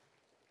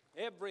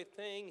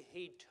Everything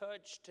he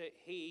touched,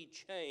 he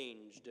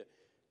changed.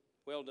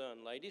 Well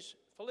done, ladies.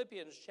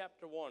 Philippians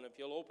chapter 1, if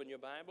you'll open your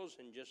Bibles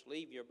and just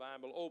leave your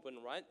Bible open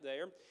right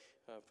there.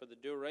 For the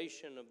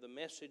duration of the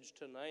message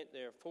tonight,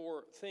 there are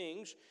four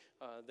things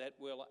that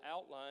will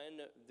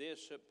outline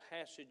this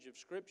passage of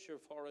Scripture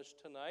for us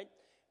tonight.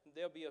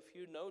 There'll be a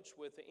few notes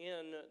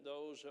within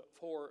those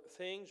four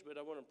things, but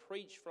I want to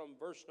preach from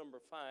verse number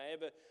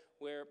 5,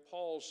 where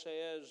Paul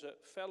says,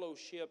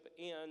 fellowship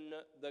in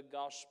the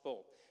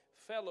gospel.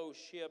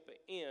 Fellowship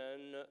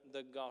in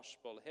the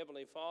gospel.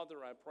 Heavenly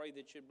Father, I pray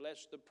that you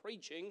bless the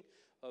preaching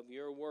of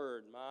your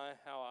word. My,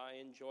 how I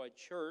enjoy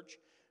church,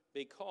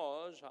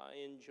 because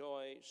I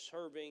enjoy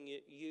serving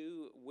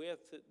you with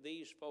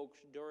these folks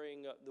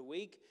during the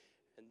week,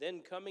 and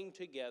then coming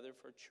together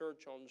for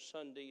church on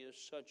Sunday is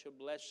such a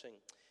blessing.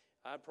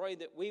 I pray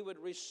that we would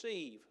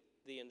receive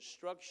the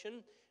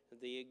instruction,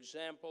 the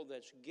example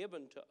that's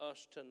given to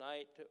us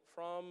tonight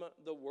from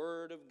the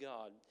Word of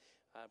God.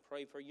 I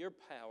pray for your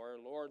power,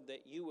 Lord,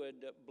 that you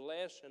would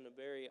bless in a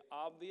very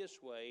obvious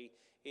way.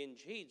 In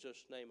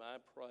Jesus' name I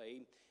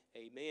pray,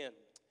 amen.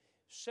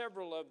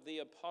 Several of the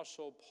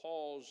Apostle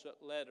Paul's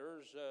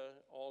letters,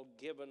 all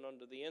given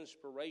under the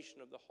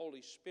inspiration of the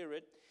Holy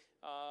Spirit,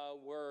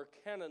 were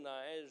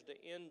canonized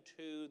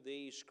into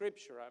the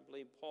Scripture. I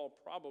believe Paul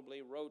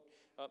probably wrote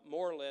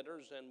more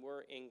letters than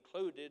were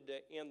included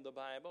in the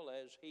Bible,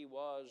 as he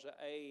was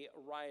a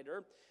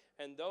writer.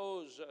 And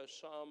those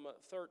some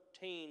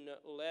 13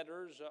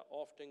 letters,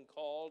 often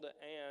called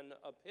an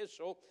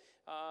epistle,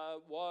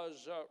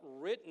 was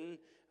written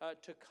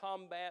to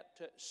combat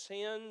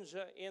sins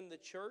in the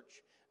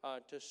church,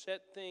 to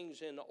set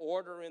things in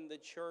order in the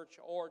church,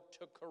 or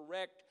to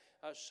correct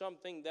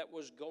something that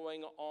was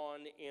going on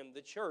in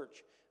the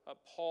church.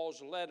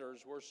 Paul's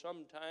letters were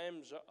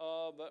sometimes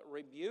of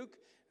rebuke,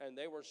 and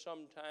they were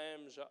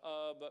sometimes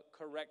of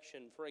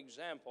correction. For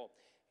example,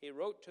 he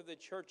wrote to the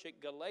church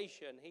at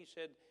Galatia, and he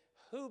said,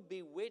 who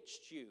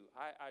bewitched you?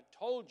 I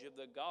told you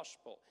the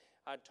gospel.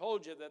 I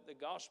told you that the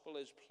gospel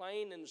is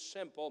plain and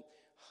simple.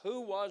 Who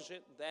was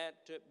it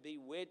that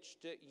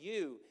bewitched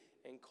you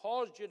and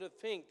caused you to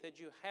think that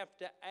you have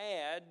to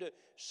add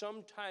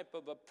some type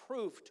of a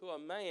proof to a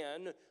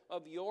man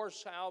of your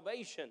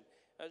salvation?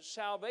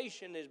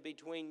 Salvation is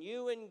between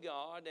you and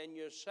God, and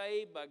you're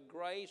saved by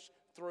grace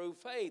through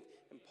faith.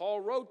 And Paul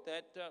wrote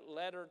that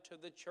letter to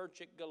the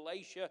church at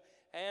Galatia,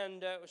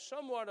 and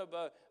somewhat of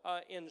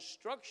an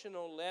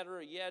instructional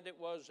letter, yet it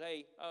was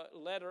a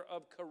letter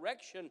of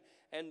correction,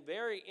 and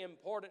very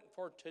important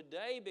for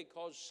today,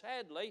 because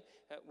sadly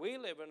we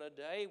live in a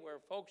day where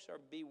folks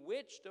are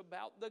bewitched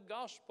about the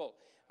gospel.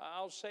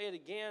 I'll say it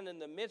again in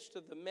the midst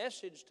of the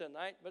message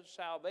tonight, but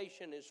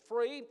salvation is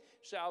free,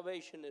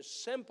 salvation is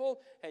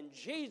simple, and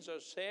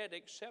Jesus said,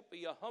 except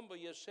you humble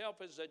yourself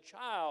as a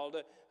child,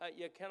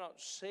 you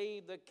cannot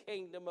see the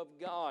kingdom of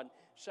God.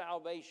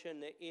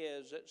 Salvation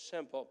is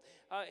simple.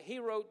 He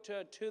wrote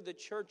to the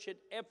church at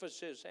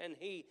Ephesus, and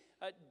he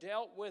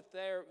dealt with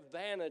their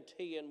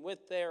vanity and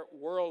with their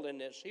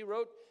worldliness. He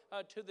wrote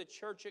to the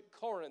church at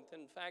Corinth.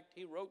 In fact,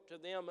 he wrote to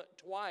them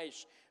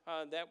twice.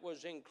 That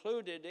was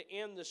included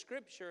in the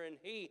Scripture, and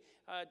he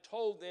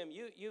told them,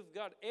 you've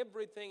got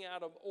everything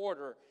out of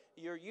order.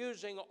 You're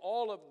using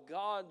all of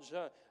God's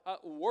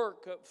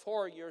work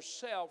for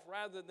yourself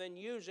rather than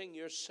using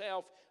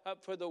yourself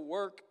for the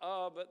work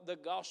of the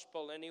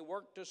gospel. And he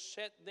worked to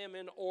set them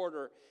in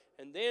order.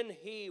 And then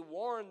he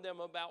warned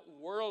them about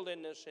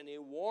worldliness, and he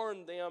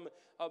warned them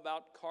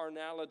about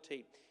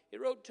carnality. He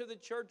wrote to the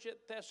church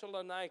at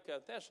Thessalonica.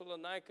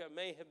 Thessalonica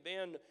may have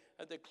been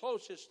the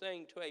closest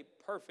thing to a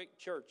perfect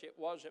church. It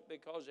wasn't,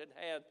 because it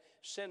had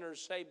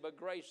sinners saved by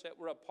grace that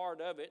were a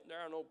part of it. There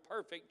are no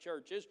perfect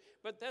churches,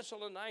 but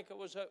Thessalonica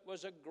was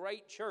a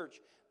great church.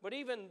 But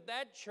even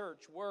that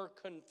church were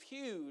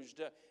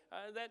confused.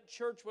 That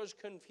church was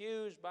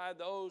confused by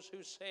those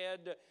who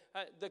said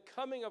the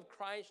coming of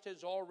Christ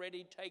has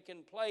already taken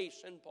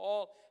place, and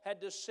Paul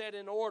had to set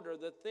in order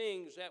the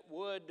things that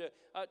would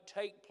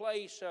take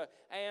place,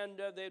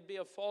 and there'd be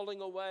a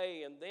falling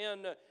away, and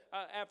then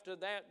after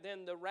that,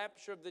 then the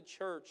rapture of the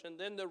church, and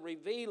then the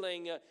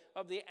revealing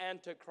of the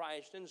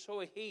Antichrist. And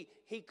so he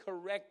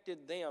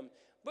corrected them.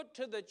 But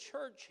to the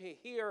church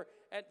here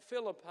at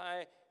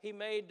Philippi, he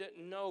made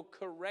no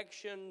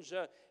corrections.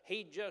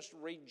 He just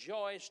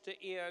rejoiced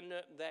in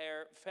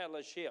their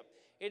fellowship.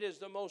 It is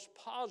the most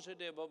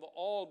positive of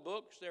all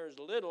books. There's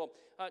little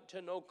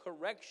to no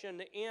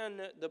correction in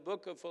the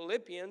book of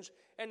Philippians,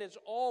 and it's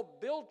all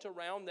built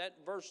around that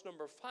verse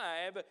number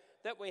 5,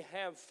 that we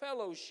have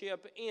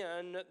fellowship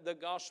in the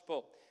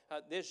gospel.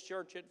 This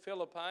church at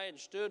Philippi had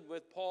stood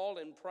with Paul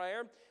in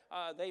prayer.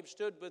 They've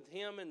stood with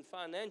him in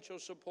financial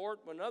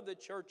support when other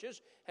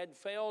churches had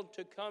failed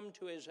to come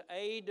to his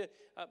aid.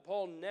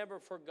 Paul never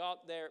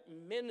forgot their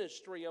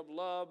ministry of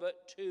love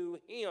to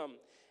him.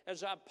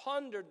 As I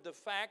pondered the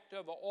fact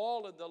of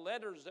all of the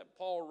letters that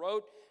Paul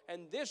wrote,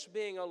 and this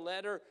being a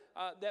letter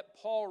that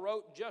Paul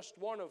wrote, just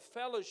one of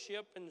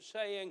fellowship and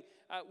saying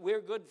we're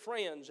good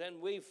friends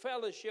and we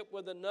fellowship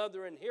with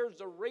another, and here's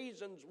the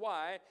reasons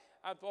why.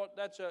 I thought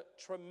that's a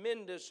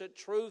tremendous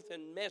truth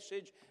and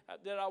message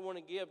that I want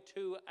to give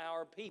to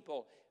our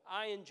people.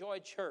 I enjoy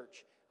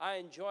church. I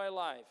enjoy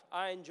life.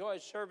 I enjoy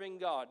serving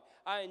God.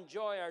 I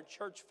enjoy our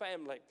church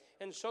family.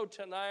 And so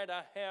tonight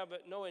I have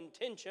no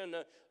intention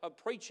of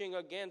preaching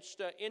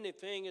against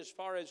anything as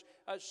far as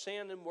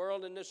sin and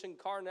worldliness and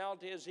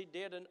carnality as he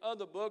did in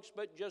other books,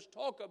 but just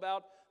talk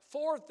about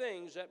 4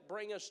 things that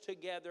bring us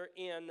together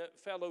in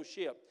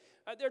fellowship.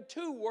 There are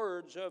 2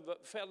 words of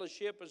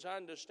fellowship, as I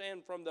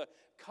understand from the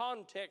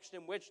context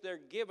in which they're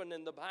given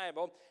in the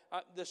Bible.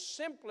 The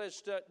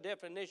simplest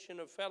definition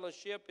of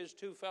fellowship is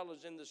 2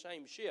 fellows in the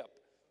same ship.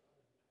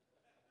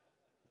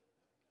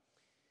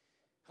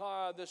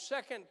 The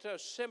second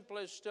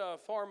simplest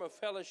form of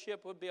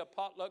fellowship would be a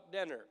potluck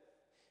dinner.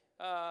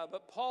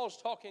 But Paul's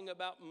talking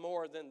about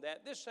more than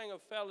that. This thing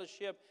of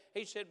fellowship,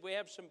 he said we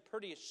have some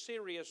pretty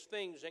serious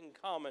things in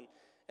common.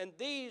 And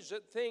these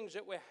things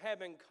that we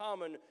have in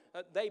common,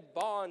 they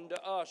bond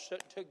us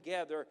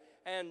together.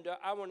 And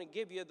I want to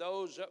give you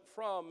those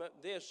from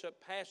this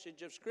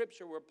passage of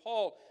Scripture where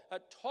Paul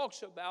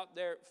talks about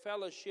their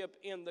fellowship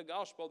in the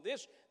gospel.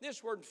 This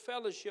word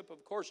fellowship,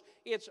 of course,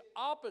 it's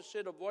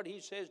opposite of what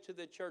he says to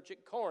the church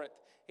at Corinth.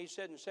 He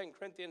said in 2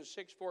 Corinthians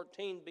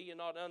 6:14, "Be ye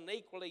not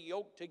unequally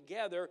yoked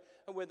together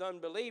with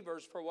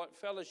unbelievers, for what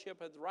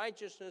fellowship hath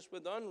righteousness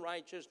with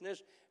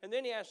unrighteousness?" And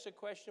then he asks the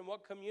question,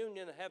 what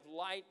communion hath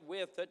light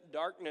with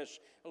darkness?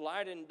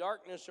 Light and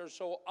darkness are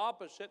so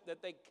opposite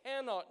that they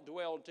cannot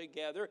dwell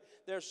together.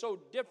 They're so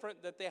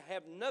different that they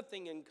have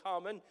nothing in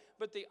common.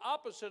 But the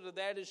opposite of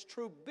that is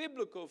true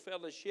biblical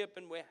fellowship,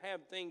 and we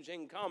have things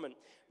in common.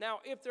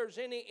 Now, if there's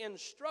any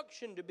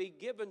instruction to be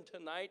given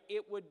tonight,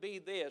 it would be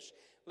this.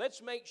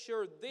 Let's make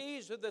sure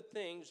these are the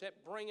things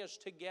that bring us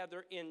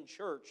together in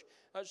church.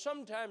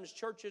 Sometimes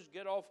churches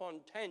get off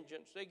on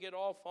tangents. They get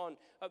off on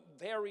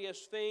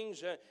various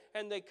things,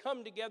 and they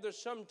come together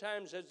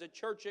sometimes as the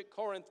church at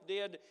Corinth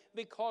did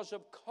because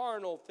of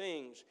carnal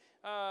things.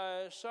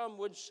 Some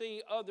would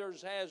see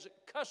others as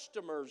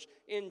customers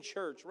in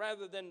church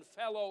rather than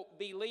fellow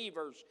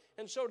believers.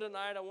 And so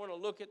tonight I want to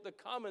look at the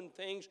common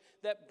things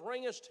that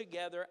bring us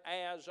together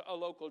as a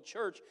local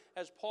church,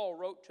 as Paul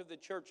wrote to the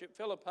church at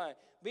Philippi.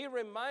 Be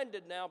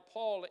reminded now,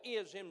 Paul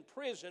is in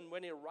prison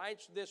when he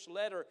writes this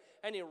letter,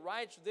 and he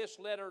writes this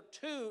letter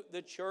to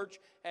the church,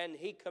 and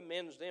he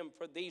commends them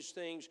for these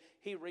things.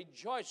 He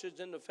rejoices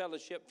in the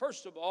fellowship.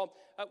 First of all,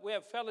 we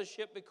have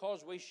fellowship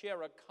because we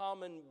share a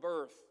common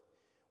birth.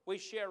 We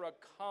share a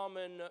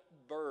common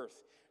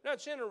birth. Now,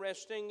 it's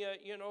interesting,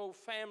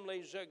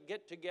 families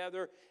get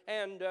together,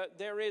 and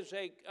there is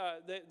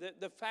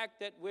the fact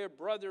that we're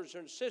brothers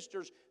and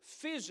sisters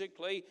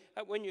physically.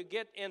 When you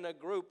get in a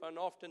group, and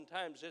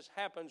oftentimes this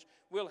happens,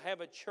 we'll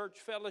have a church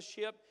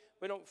fellowship.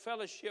 We don't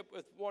fellowship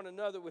with one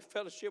another. We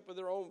fellowship with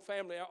our own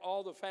family.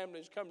 All the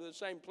families come to the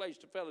same place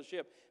to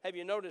fellowship. Have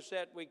you noticed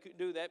that? We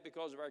do that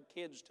because of our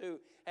kids too,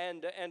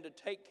 and to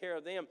take care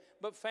of them.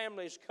 But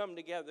families come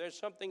together. There's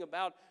something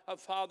about a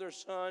father,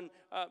 son,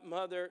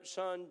 mother,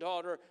 son,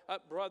 daughter,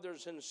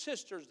 brothers and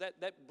sisters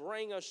that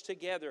bring us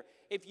together.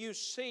 If you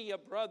see a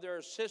brother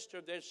or sister,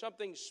 there's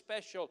something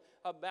special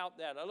about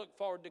that. I look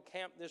forward to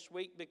camp this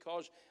week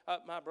because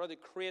my brother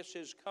Chris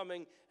is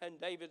coming, and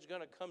David's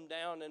going to come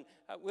down, and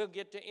we'll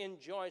get to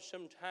enjoy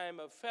some time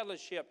of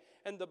fellowship.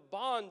 And the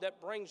bond that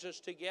brings us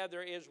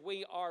together is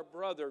we are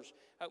brothers.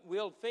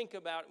 We'll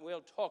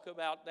talk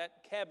about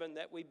that cabin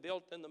that we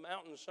built in the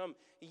mountains some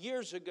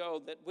years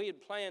ago, that we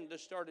had planned to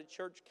start a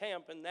church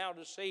camp, and now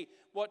to see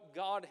what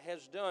God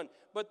has done.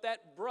 But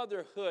that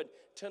brotherhood,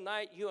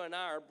 tonight you and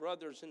I are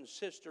brothers and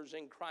sisters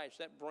in Christ.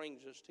 That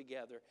brings us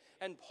together.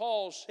 And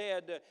Paul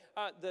said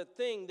the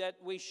thing that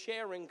we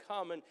share in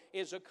common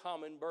is a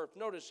common birth.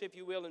 Notice, if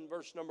you will, in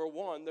verse number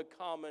 1, the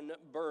common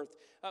birth.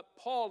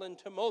 Paul and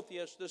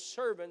Timotheus, the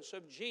servants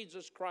of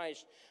Jesus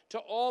Christ, to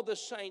all the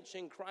saints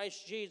in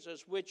Christ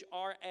Jesus which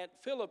are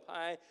at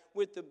Philippi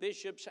with the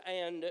bishops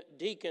and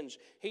deacons.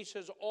 He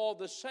says all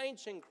the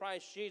saints in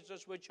Christ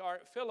Jesus which are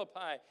at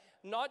Philippi.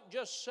 Not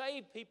just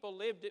saved people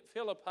lived at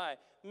Philippi.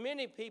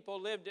 Many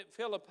people lived at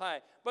Philippi.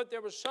 But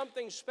there was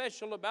something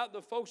special about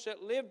the folks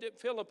that lived at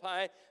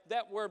Philippi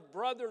that were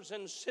brothers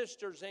and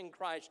sisters in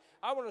Christ.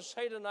 I want to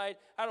say tonight,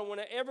 I don't want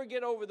to ever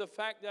get over the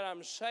fact that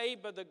I'm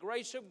saved by the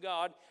grace of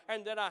God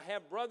and that I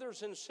have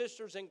brothers and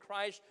sisters in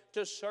Christ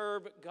to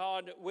serve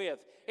God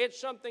with. It's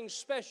something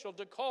special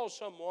to call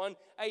someone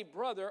a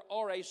brother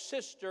or a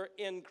sister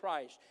in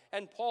Christ.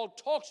 And Paul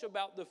talks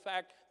about the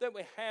fact that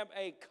we have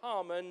a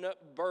common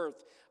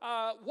birth.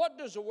 What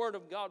does the Word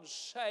of God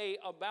say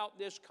about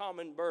this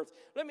common birth?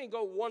 Let me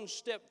go one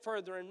step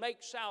further and make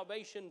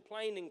salvation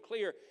plain and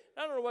clear.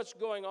 I don't know what's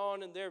going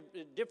on, and there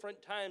are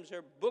different times there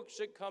are books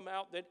that come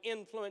out that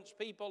influence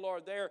people,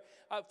 or there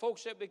are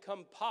folks that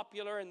become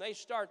popular, and they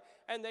start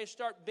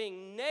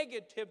being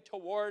negative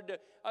toward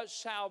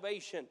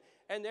salvation.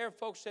 And there are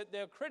folks that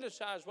they'll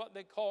criticize what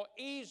they call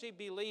easy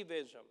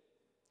believism.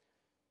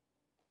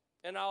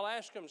 And I'll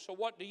ask them, so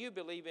what do you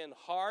believe in?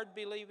 Hard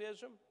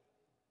believism?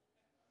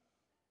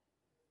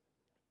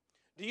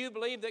 Do you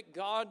believe that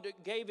God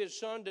gave His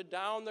Son to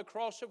die on the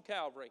cross of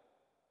Calvary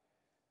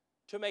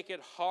to make it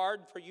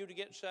hard for you to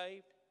get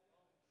saved?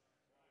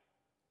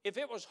 If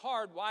it was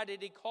hard, why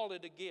did He call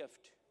it a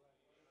gift?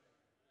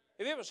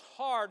 If it was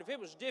hard, if it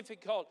was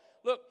difficult,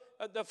 look,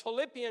 the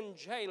Philippian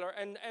jailer,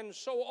 and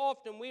so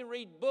often we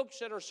read books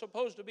that are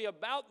supposed to be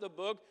about the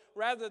book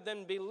rather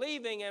than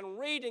believing and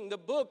reading the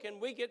book,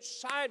 and we get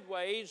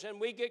sideways and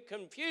we get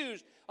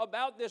confused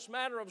about this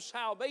matter of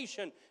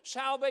salvation.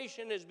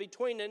 Salvation is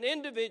between an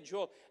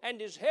individual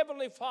and his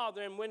heavenly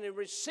Father, and when he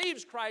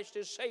receives Christ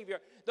as Savior,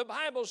 the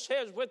Bible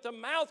says, with the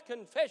mouth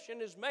confession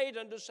is made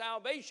unto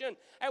salvation,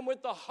 and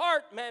with the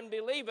heart man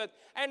believeth.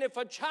 And if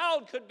a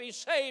child could be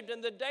saved in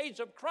the days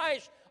of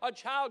Christ, a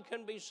child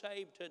can be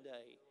saved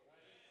today.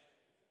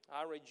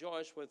 I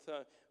rejoiced with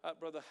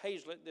Brother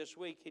Hazlett this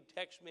week. He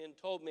texted me and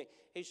told me,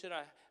 he said,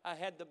 I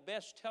had the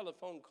best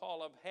telephone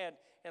call I've had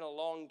in a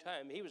long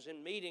time. He was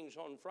in meetings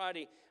on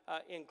Friday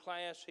in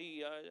class.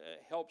 He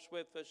helps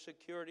with the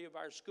security of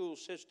our school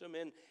system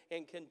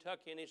in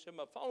Kentucky. And he said,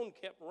 my phone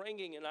kept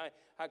ringing and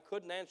I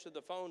couldn't answer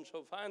the phone.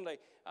 So finally,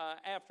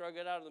 after I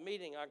got out of the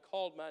meeting, I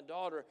called my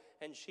daughter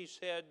and she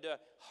said,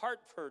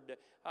 Hartford,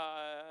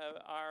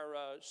 our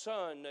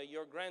son,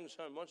 your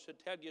grandson, wants to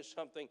tell you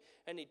something.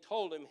 And he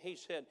told him, he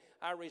said,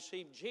 I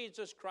received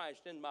Jesus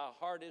Christ in my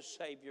heart as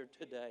Savior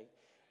today.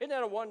 Isn't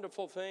that a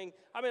wonderful thing?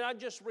 I mean, I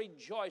just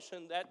rejoice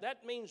in that.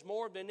 That means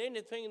more than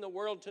anything in the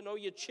world to know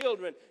your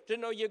children, to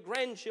know your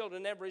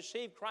grandchildren have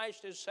received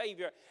Christ as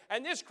Savior.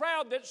 And this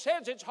crowd that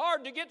says it's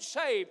hard to get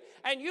saved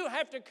and you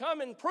have to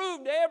come and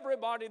prove to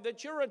everybody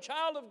that you're a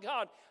child of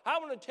God. I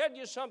want to tell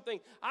you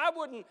something. I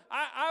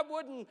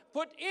wouldn't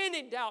put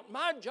any doubt.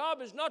 My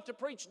job is not to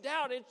preach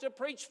doubt, it's to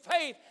preach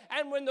faith.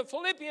 And when the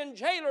Philippian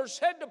jailer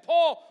said to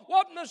Paul,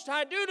 what must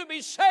I do to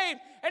be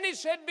saved? And he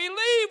said,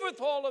 believe with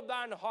all of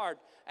thine heart,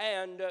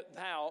 and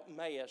thou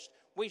mayest.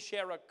 We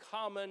share a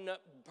common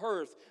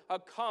birth,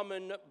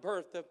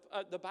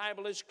 The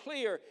Bible is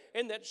clear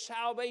in that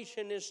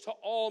salvation is to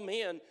all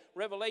men.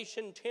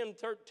 Revelation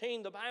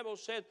 10:13, the Bible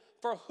said,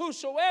 for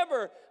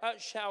whosoever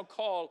shall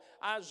call.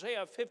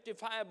 Isaiah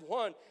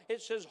 55:1,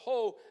 it says,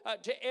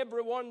 to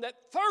everyone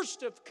that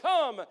thirsteth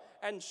come,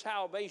 and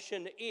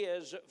salvation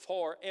is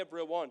for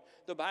everyone.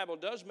 The Bible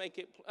does make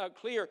it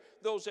clear,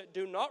 those that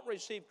do not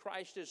receive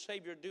Christ as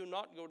Savior do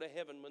not go to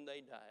heaven when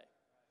they die.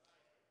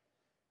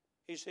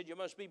 He said, you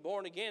must be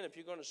born again if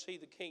you're going to see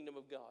the kingdom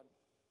of God.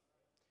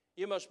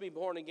 You must be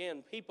born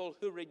again. People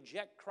who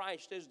reject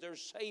Christ as their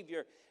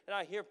Savior, and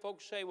I hear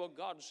folks say, well,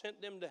 God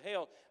sent them to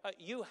hell.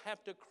 You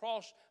have to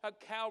cross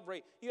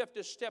Calvary. You have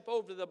to step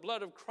over the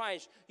blood of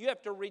Christ. You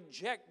have to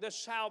reject the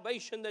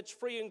salvation that's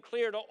free and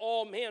clear to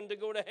all men to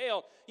go to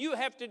hell. You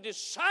have to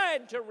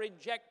decide to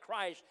reject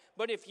Christ.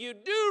 But if you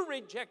do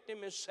reject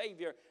Him as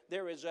Savior,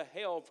 there is a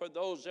hell for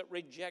those that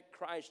reject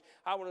Christ.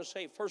 I want to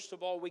say, first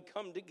of all, we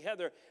come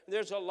together.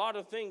 There's a lot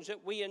of things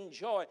that we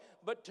enjoy.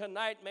 But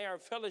tonight may our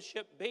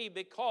fellowship be,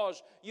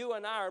 because you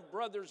and I are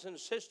brothers and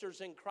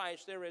sisters in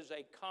Christ, there is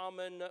a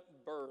common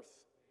birth.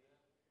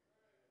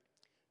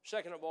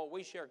 Second of all,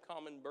 we share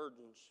common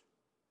burdens.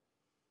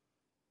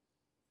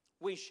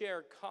 We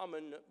share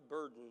common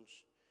burdens.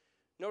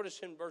 Notice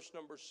in verse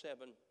number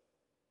 7.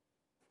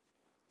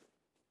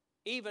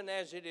 Even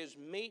as it is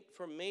meet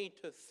for me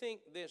to think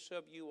this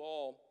of you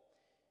all,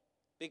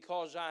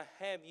 because I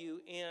have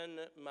you in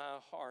my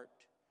heart,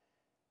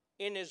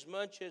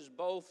 inasmuch as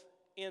both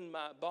in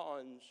my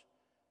bonds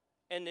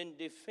and in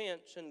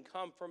defense and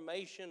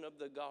confirmation of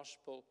the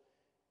gospel,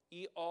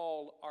 ye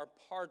all are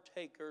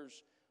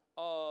partakers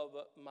of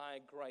my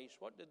grace.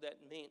 What did that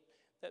mean?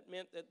 That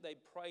meant that they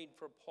prayed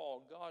for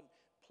Paul. God,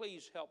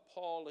 please help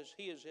Paul as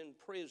he is in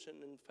prison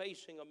and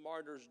facing a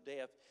martyr's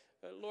death.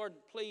 Lord,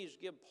 please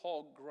give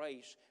Paul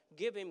grace.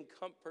 Give him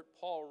comfort,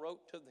 Paul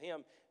wrote to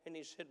them. And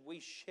he said,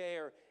 we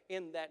share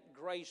in that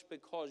grace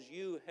because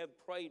you have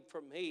prayed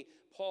for me.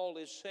 Paul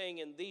is saying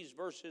in these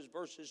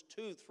verses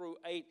 2 through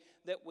 8,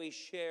 that we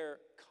share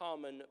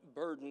common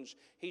burdens.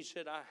 He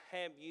said, I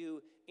have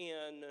you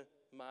in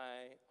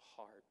my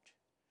heart.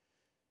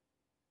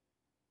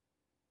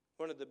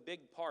 One of the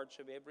big parts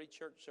of every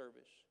church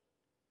service,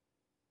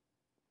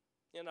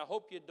 and I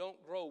hope you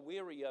don't grow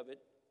weary of it,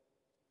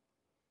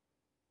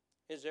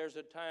 is there's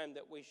a time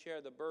that we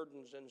share the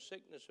burdens and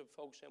sickness of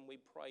folks and we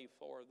pray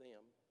for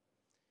them.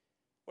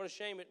 What a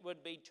shame it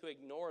would be to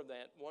ignore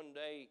that. One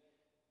day,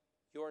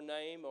 your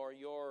name or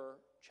your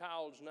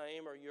child's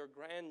name or your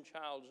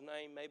grandchild's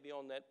name may be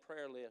on that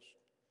prayer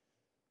list.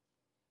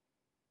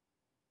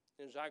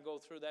 As I go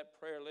through that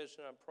prayer list,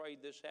 and I prayed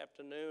this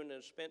afternoon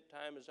and spent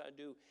time as I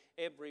do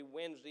every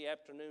Wednesday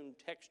afternoon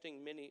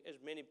texting as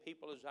many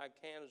people as I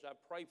can as I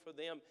pray for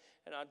them,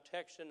 and I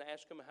text and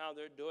ask them how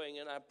they're doing,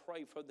 and I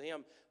pray for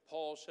them.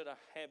 Paul said,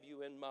 I have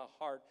you in my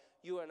heart.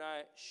 You and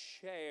I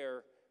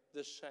share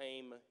the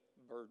same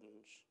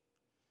burdens.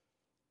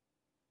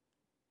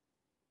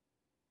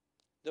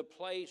 The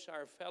place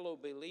our fellow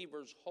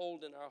believers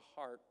hold in our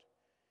heart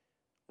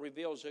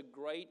reveals a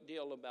great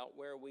deal about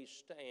where we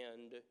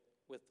stand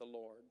with the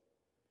Lord.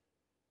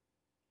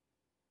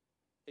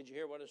 Did you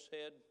hear what I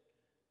said?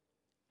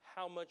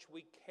 how much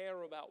we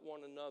care about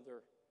one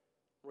another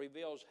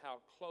reveals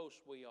how close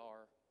we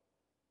are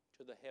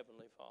to the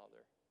Heavenly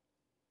Father.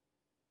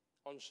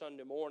 On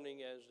Sunday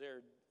morning, as there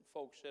are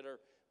folks that are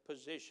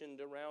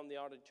positioned around the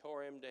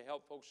auditorium to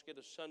help folks get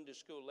a Sunday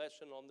school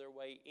lesson on their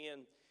way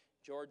in,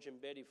 George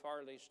and Betty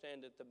Farley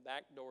stand at the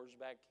back doors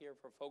back here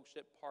for folks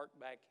that park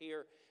back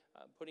here,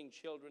 putting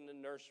children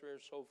in nursery or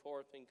so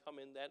forth, and come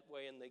in that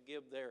way, and they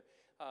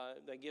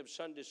give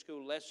Sunday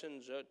school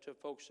lessons to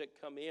folks that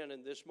come in.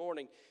 And this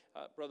morning,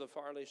 Brother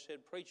Farley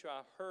said, "Preacher,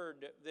 I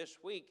heard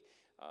this week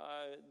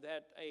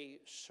that a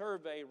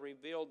survey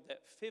revealed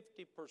that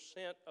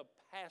 50% of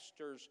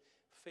pastors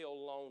feel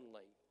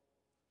lonely."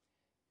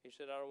 He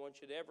said, "I don't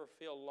want you to ever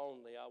feel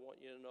lonely. I want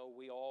you to know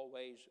we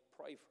always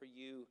pray for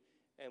you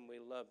and we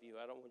love you.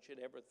 I don't want you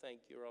to ever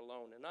think you're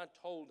alone." And I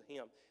told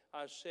him,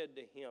 I said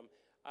to him,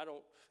 "I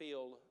don't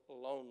feel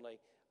lonely.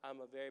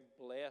 I'm a very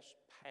blessed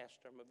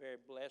pastor. I'm a very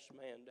blessed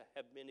man to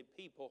have many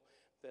people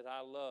that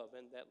I love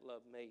and that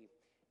love me,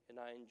 and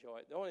I enjoy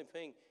it." The only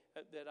thing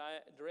that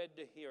I dread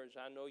to hear is,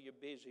 I know you're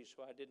busy,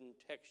 so I didn't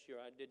text you,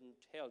 I didn't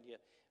tell you.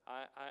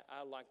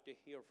 I like to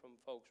hear from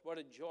folks. What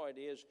a joy it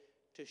is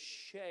to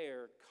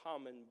share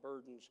common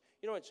burdens.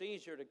 You know, it's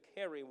easier to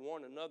carry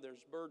one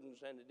another's burdens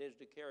than it is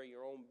to carry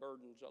your own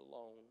burdens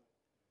alone.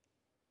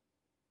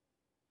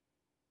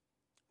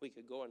 We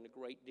could go into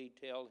great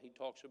detail. He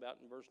talks about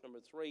in verse number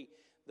 3,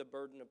 the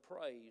burden of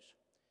praise.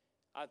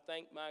 "I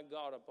thank my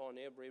God upon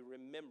every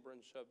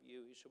remembrance of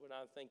you." He said, when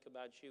I think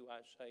about you,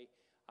 I say,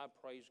 I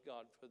praise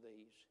God for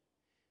these.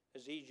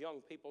 As these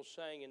young people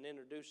sang and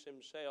introduced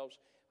themselves,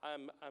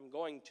 I'm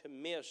going to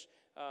miss,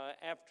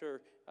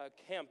 after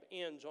camp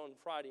ends on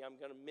Friday, I'm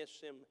going to miss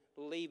them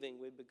leaving.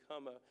 We've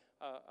become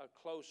a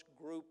close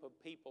group of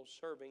people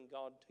serving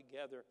God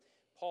together.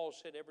 Paul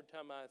said, every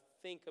time I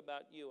think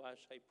about you, I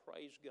say,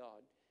 praise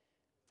God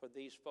for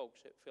these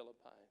folks at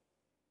Philippi.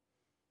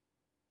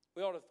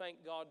 We ought to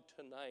thank God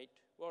tonight.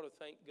 We ought to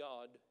thank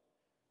God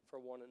for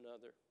one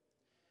another.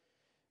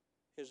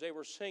 As they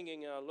were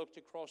singing, I looked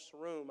across the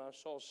room. I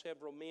saw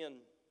several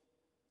men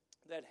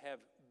that have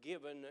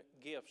given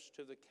gifts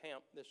to the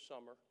camp this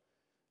summer.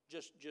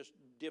 Just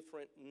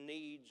different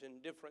needs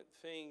and different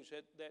things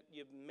that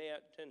you've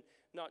met. And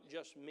not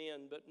just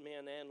men, but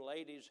men and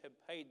ladies have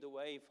paid the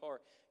way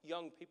for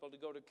young people to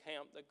go to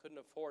camp that couldn't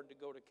afford to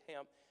go to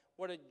camp.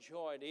 What a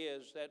joy it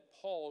is that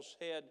Paul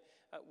said,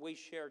 we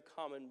share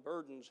common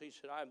burdens. He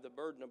said, I have the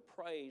burden of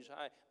praise.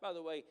 By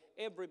the way,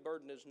 every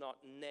burden is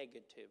not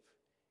negative.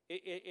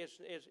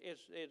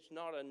 It's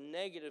not a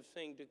negative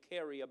thing to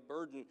carry a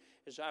burden.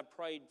 As I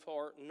prayed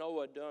for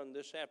Noah Dunn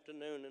this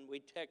afternoon, and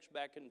we text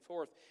back and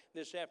forth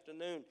this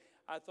afternoon,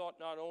 I thought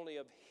not only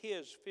of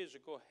his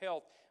physical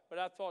health, but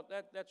I thought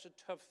that's a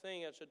tough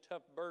thing. That's a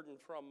tough burden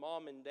for a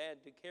mom and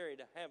dad to carry,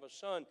 to have a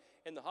son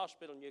in the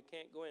hospital and you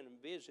can't go in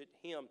and visit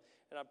him.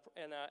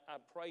 And I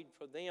prayed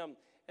for them.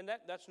 And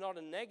that's not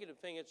a negative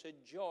thing. It's a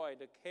joy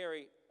to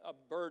carry a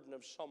burden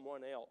of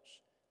someone else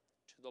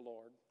to the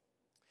Lord.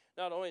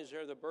 Not only is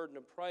there the burden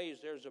of praise,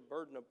 there's a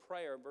burden of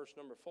prayer, verse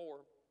number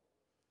 4.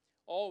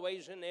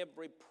 Always in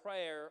every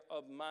prayer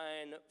of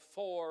mine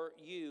for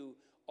you,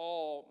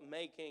 all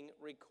making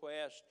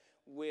request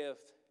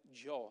with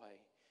joy.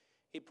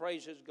 He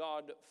praises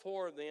God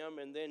for them,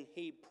 and then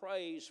he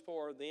prays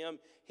for them.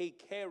 He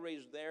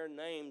carries their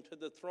name to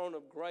the throne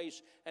of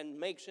grace and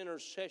makes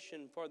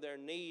intercession for their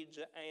needs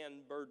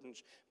and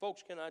burdens.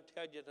 Folks, can I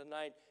tell you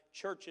tonight,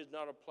 church is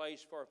not a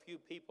place for a few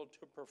people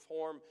to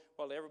perform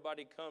while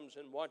everybody comes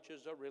and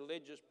watches a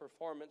religious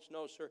performance.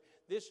 No, sir.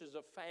 This is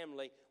a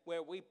family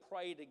where we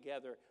pray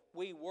together.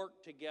 We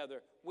work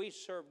together. We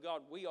serve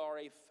God. We are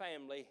a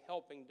family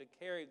helping to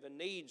carry the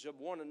needs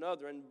of one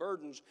another and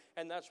burdens.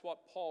 And that's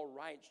what Paul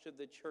writes to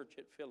the church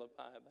at Philippi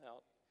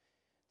about.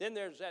 Then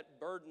there's that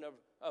burden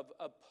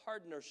of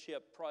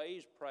partnership,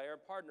 praise, prayer,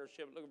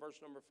 partnership. Look at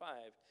verse number 5.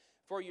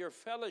 For your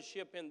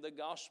fellowship in the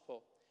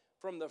gospel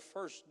from the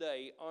first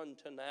day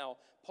unto now.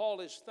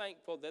 Paul is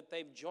thankful that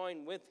they've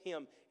joined with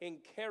him in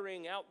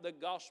carrying out the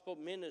gospel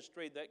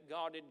ministry that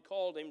God had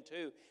called him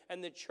to.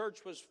 And the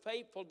church was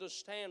faithful to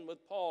stand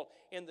with Paul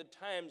in the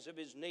times of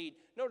his need.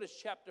 Notice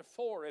chapter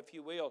 4, if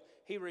you will.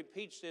 He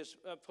repeats this,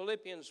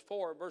 Philippians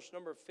 4, verse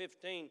number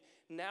 15.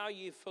 Now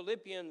ye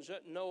Philippians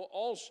know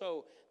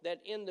also that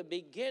in the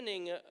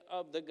beginning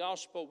of the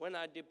gospel, when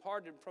I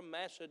departed from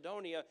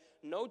Macedonia,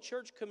 no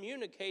church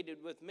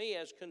communicated with me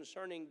as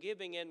concerning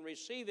giving and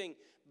receiving,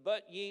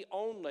 but ye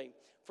only.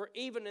 For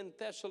even in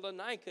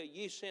Thessalonica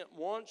ye sent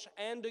once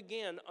and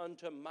again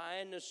unto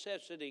my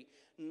necessity,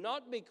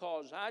 not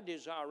because I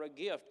desire a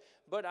gift,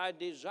 but I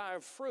desire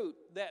fruit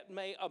that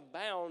may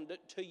abound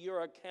to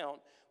your account.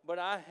 But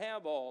I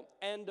have all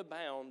and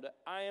abound.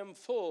 I am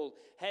full,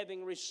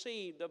 having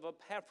received of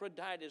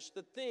Epaphroditus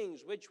the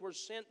things which were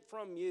sent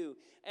from you,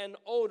 an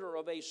odor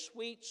of a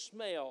sweet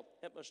smell.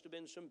 That must have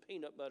been some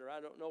peanut butter. I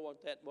don't know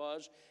what that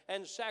was.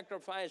 And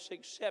sacrifice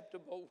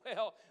acceptable,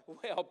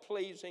 well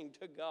pleasing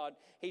to God.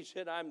 He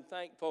said, I'm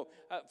thankful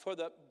for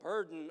the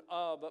burden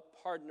of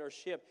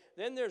partnership.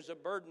 Then there's a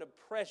burden of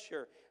pressure.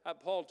 Scripture.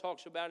 Paul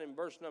talks about in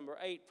verse number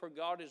 8, "For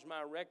God is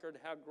my record,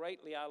 how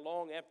greatly I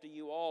long after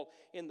you all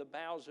in the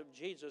bowels of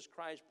Jesus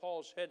Christ."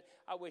 Paul said,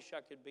 I wish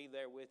I could be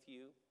there with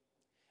you.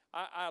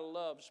 I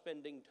love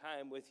spending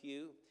time with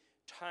you.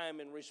 Time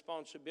and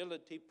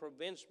responsibility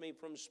prevents me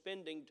from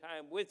spending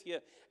time with you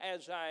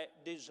as I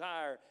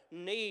desire.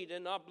 Need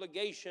and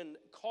obligation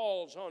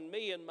calls on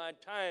me and my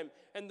time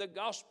and the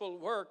gospel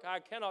work. I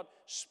cannot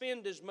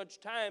spend as much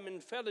time in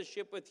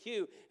fellowship with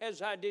you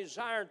as I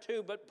desire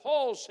to. But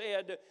Paul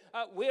said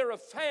we're a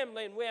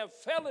family and we have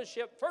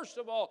fellowship, first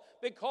of all,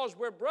 because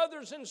we're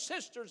brothers and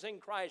sisters in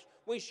Christ.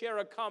 We share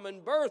a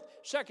common birth.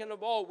 Second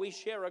of all, we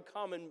share a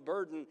common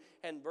burden.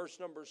 And verse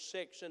number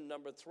 6 and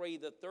number 3,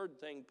 the third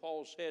thing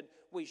Paul said,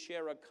 we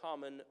share a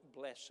common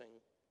blessing.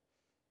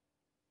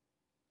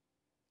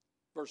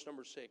 Verse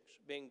number 6,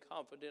 being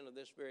confident of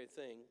this very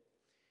thing,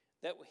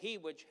 that he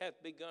which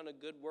hath begun a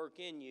good work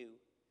in you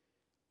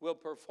will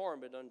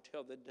perform it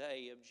until the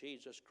day of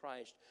Jesus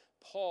Christ.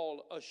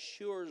 Paul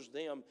assures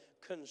them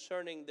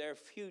concerning their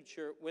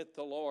future with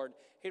the Lord.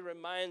 He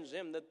reminds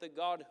them that the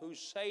God who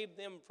saved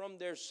them from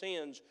their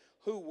sins,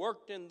 who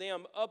worked in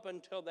them up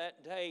until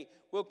that day,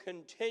 will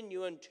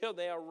continue until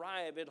they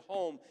arrive at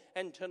home.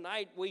 And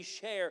tonight we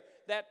share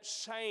that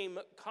same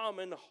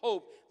common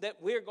hope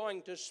that we're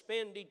going to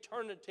spend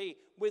eternity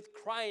with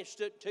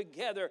Christ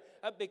together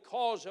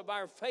because of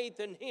our faith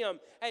in Him.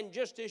 And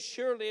just as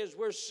surely as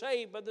we're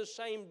saved by the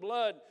same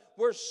blood,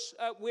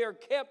 we're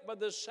kept by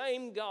the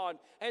same God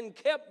and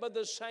kept by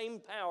the same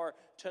power.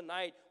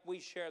 Tonight we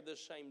share the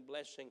same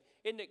blessing.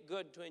 Isn't it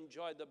good to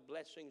enjoy the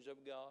blessings of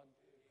God?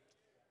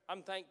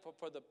 I'm thankful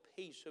for the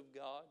peace of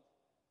God,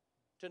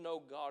 to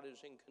know God is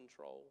in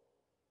control.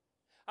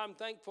 I'm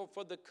thankful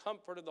for the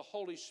comfort of the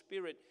Holy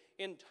Spirit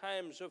in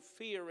times of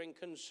fear and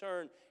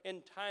concern,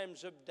 in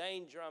times of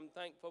danger. I'm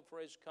thankful for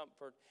His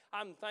comfort.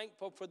 I'm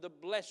thankful for the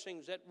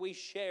blessings that we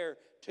share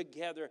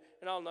together.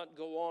 And I'll not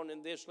go on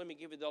in this. Let me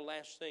give you the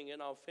last thing,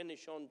 and I'll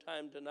finish on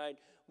time tonight.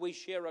 We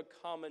share a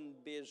common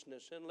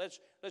business. And let's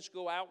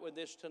go out with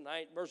this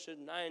tonight. Verses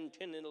 9,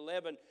 10, and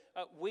 11.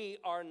 We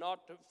are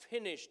not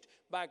finished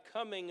by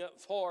coming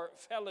for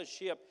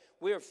fellowship.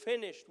 We're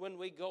finished when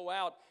we go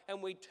out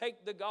and we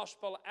take the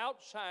gospel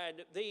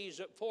outside these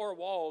four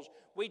walls.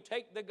 We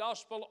take the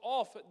gospel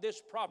off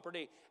this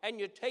property, and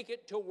you take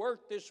it to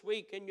work this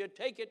week, and you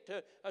take it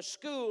to a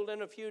school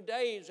in a few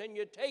days, and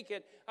you take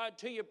it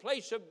to your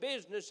place of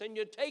business, and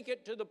you take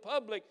it to the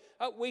public.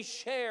 We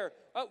share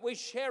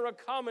a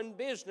common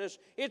business.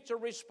 It's a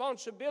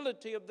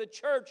responsibility of the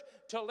church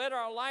to let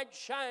our light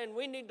shine.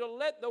 We need to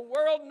let the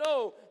world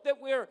know that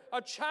we're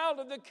a child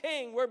of the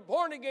King. We're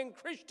born-again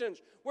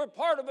Christians. We're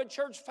part of a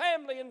church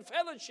family and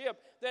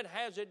fellowship that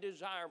has a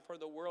desire for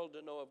the world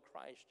to know of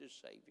Christ as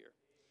Savior.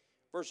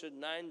 Verses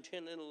 9,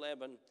 10, and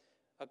 11,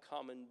 a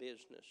common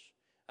business.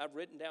 I've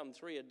written down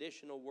 3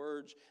 additional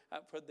words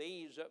for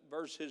these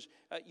verses.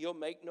 You'll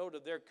make note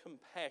of their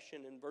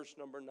compassion in verse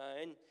number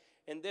 9.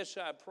 And this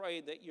I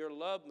pray, that your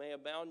love may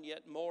abound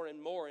yet more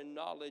and more in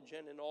knowledge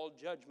and in all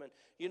judgment.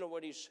 You know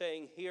what he's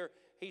saying here?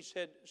 He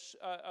said,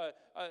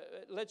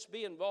 let's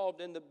be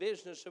involved in the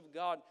business of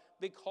God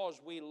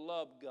because we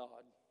love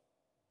God.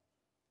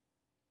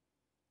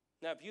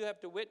 Now, if you have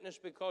to witness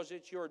because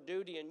it's your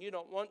duty and you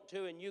don't want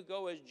to, and you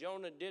go as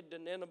Jonah did to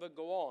Nineveh,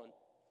 go on.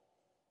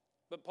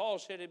 But Paul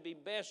said it'd be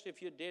best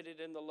if you did it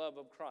in the love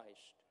of Christ.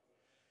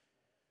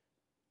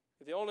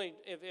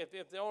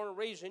 If the only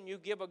reason you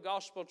give a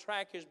gospel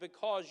tract is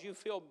because you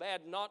feel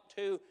bad not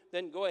to,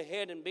 then go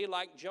ahead and be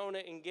like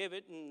Jonah and give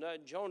it. And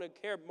Jonah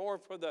cared more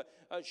for the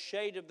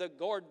shade of the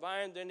gourd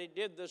vine than he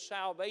did the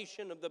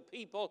salvation of the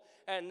people.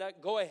 And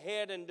go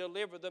ahead and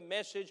deliver the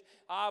message.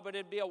 But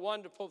it'd be a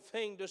wonderful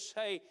thing to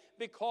say,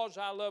 because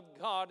I love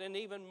God, and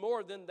even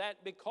more than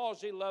that,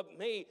 because He loved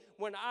me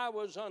when I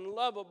was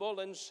unlovable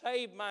and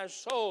saved my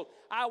soul.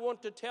 I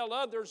want to tell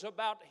others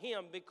about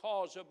Him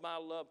because of my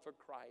love for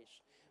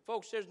Christ.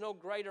 Folks, there's no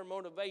greater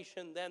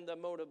motivation than the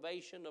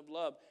motivation of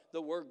love,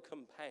 the word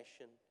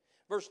compassion.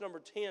 Verse number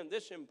 10,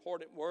 this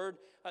important word,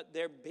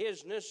 their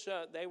business,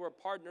 they were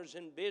partners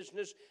in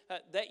business,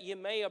 that ye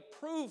may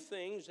approve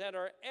things that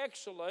are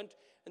excellent,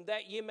 and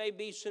that ye may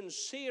be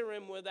sincere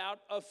and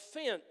without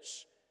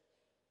offense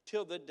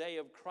till the day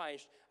of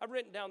Christ. I've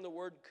written down the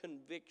word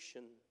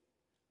conviction.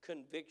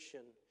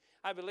 Conviction.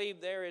 I believe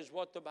there is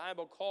what the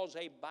Bible calls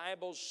a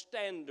Bible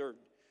standard.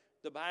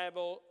 The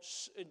Bible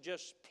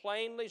just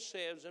plainly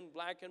says in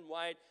black and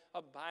white,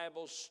 a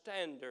Bible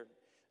standard.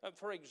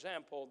 For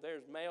example,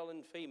 there's male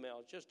and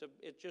female.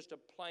 It's just a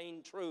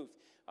plain truth.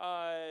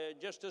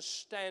 Just a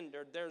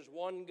standard. There's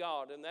one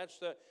God, and that's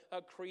the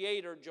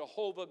Creator,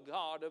 Jehovah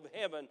God of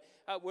heaven.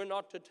 We're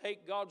not to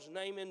take God's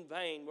name in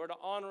vain. We're to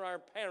honor our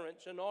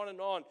parents, and on and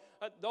on.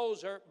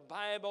 Those are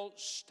Bible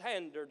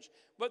standards.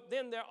 But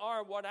then there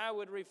are what I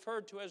would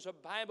refer to as a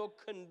Bible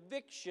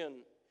conviction.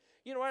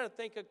 You know what I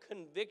think a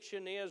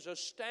conviction is? A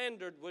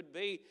standard would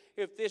be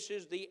if this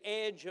is the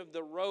edge of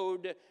the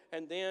road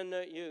and then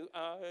you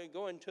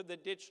go into the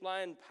ditch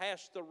line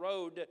past the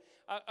road.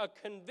 A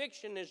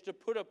conviction is to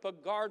put up a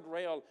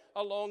guardrail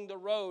along the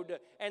road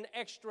and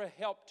extra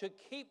help to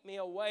keep me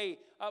away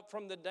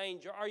from the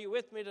danger. Are you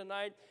with me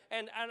tonight?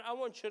 And I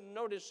want you to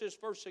notice this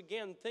verse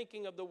again,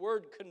 thinking of the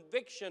word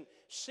conviction,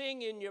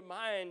 seeing in your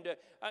mind,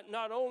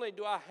 not only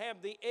do I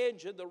have the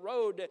edge of the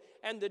road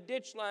and the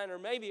ditch line, or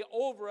maybe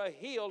over a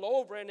hill,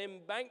 over an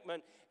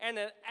embankment, and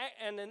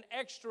an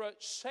extra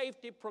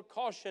safety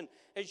precaution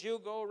as you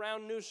go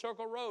around New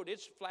Circle Road.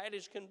 It's flat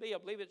as can be. I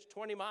believe it's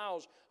 20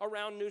 miles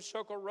around New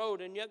Circle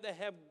Road, and yet they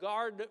have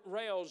guard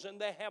rails and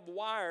they have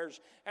wires,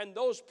 and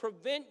those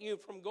prevent you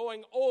from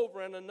going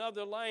over in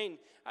another lane.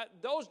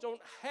 Those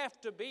don't have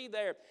to be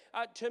there.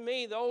 To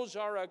me, those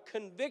are a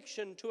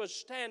conviction to a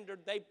standard.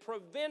 They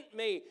prevent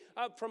me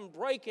from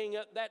breaking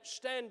that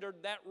standard,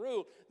 that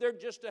rule. They're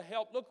just to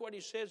help. Look what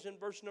he says in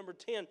verse number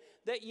 10,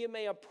 that you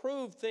may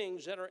approve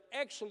things that are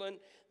excellent,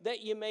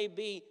 that you may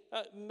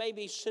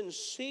be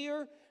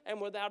sincere and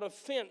without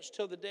offense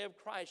till the day of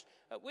Christ.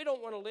 We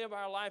don't want to live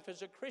our life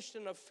as a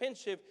Christian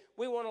offensive.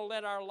 We want to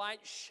let our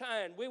light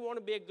shine. We want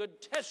to be a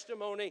good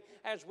testimony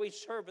as we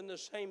serve in the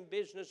same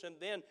business. And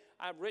then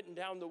I've written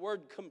down the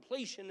word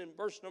completion in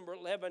verse number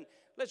 11.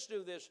 Let's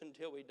do this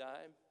until we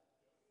die.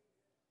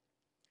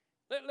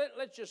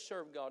 Let's just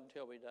serve God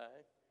until we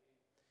die.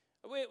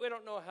 We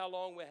don't know how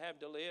long we have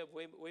to live.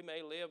 We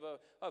may live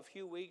a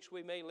few weeks.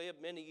 We may live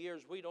many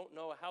years. We don't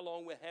know how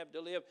long we have to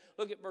live.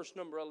 Look at verse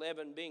number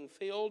 11. Being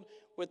filled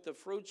with the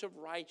fruits of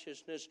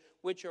righteousness,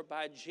 which are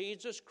by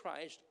Jesus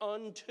Christ,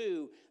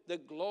 unto the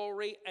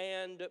glory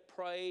and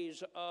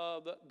praise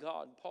of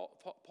God.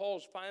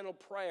 Paul's final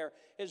prayer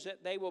is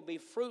that they will be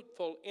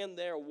fruitful in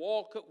their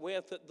walk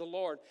with the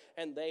Lord,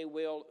 and they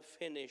will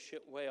finish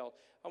it well.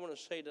 I want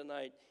to say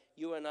tonight,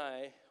 you and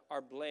I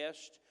are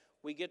blessed.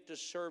 We get to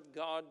serve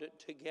God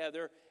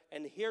together.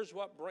 And here's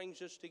what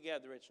brings us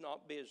together. It's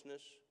not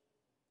business.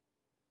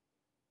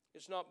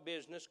 It's not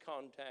business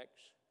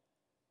contacts.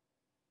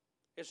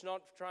 It's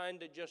not trying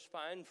to just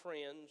find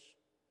friends.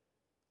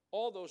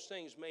 All those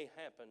things may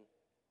happen.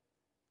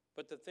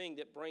 But the thing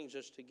that brings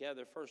us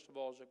together, first of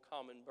all, is a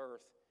common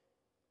birth.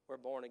 We're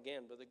born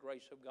again by the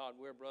grace of God.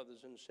 We're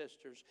brothers and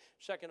sisters.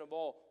 Second of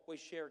all, we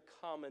share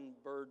common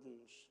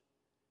burdens.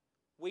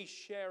 We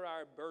share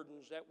our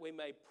burdens that we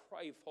may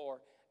pray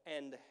for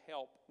and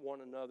help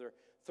one another.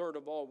 Third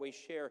of all, we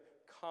share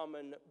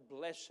common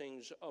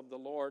blessings of the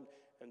Lord,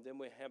 and then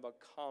we have a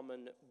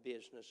common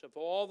business. Of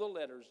all the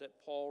letters that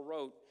Paul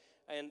wrote,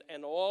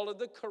 and all of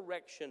the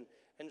correction,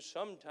 and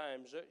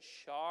sometimes a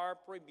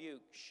sharp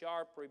rebuke.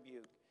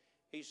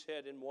 He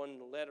said in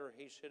one letter,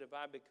 he said, if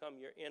I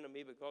become your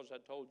enemy because I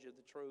told you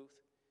the truth.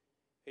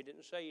 He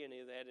didn't say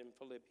any of that in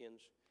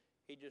Philippians.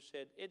 He just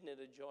said, isn't it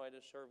a joy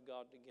to serve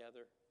God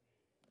together?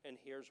 And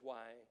here's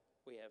why.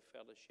 We have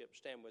fellowship.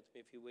 Stand with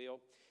me, if you will.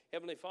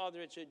 Heavenly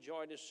Father, it's a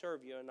joy to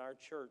serve you in our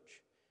church.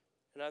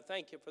 And I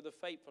thank you for the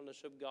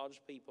faithfulness of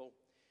God's people.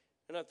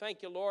 And I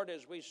thank you, Lord,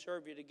 as we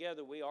serve you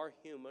together, we are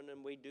human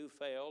and we do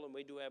fail and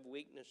we do have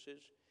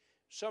weaknesses.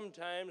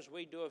 Sometimes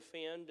we do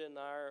offend in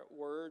our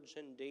words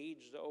and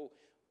deeds, though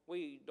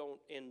we don't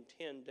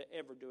intend to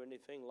ever do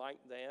anything like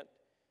that.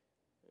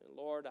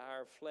 Lord,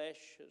 our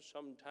flesh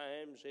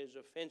sometimes is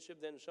offensive.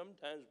 Then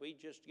sometimes we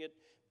just get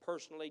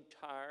personally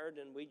tired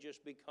and we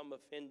just become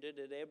offended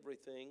at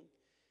everything.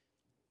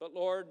 But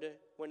Lord,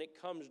 when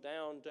it comes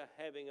down to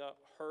having a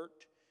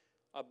hurt,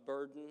 a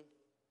burden,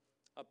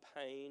 a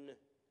pain,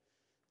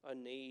 a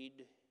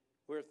need,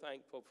 we're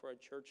thankful for a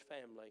church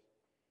family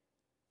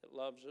that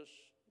loves us,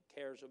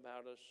 cares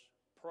about us,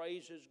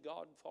 praises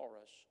God for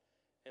us,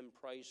 and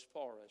prays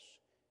for us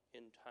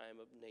in time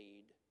of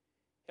need.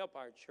 Help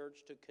our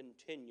church to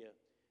continue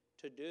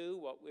to do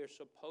what we're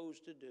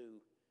supposed to do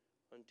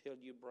until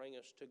you bring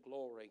us to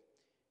glory,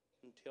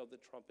 until the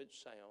trumpet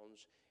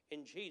sounds.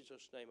 In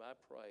Jesus' name I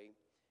pray,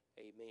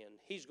 amen.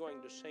 He's going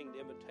to sing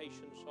the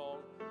invitation song.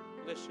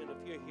 Listen,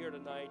 if you're here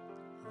tonight,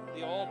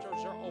 the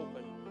altars are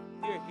open.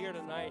 If you're here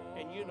tonight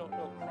and you don't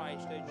know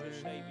Christ as your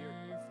Savior,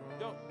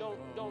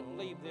 don't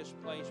leave this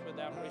place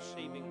without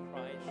receiving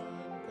Christ.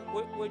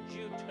 Would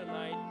you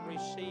tonight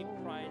receive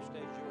Christ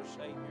as your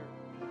Savior?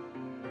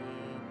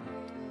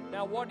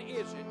 Now, what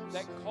is it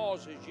that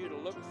causes you to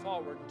look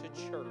forward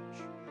to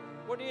church?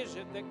 What is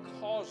it that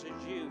causes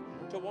you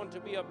to want to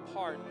be a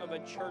part of a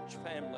church family?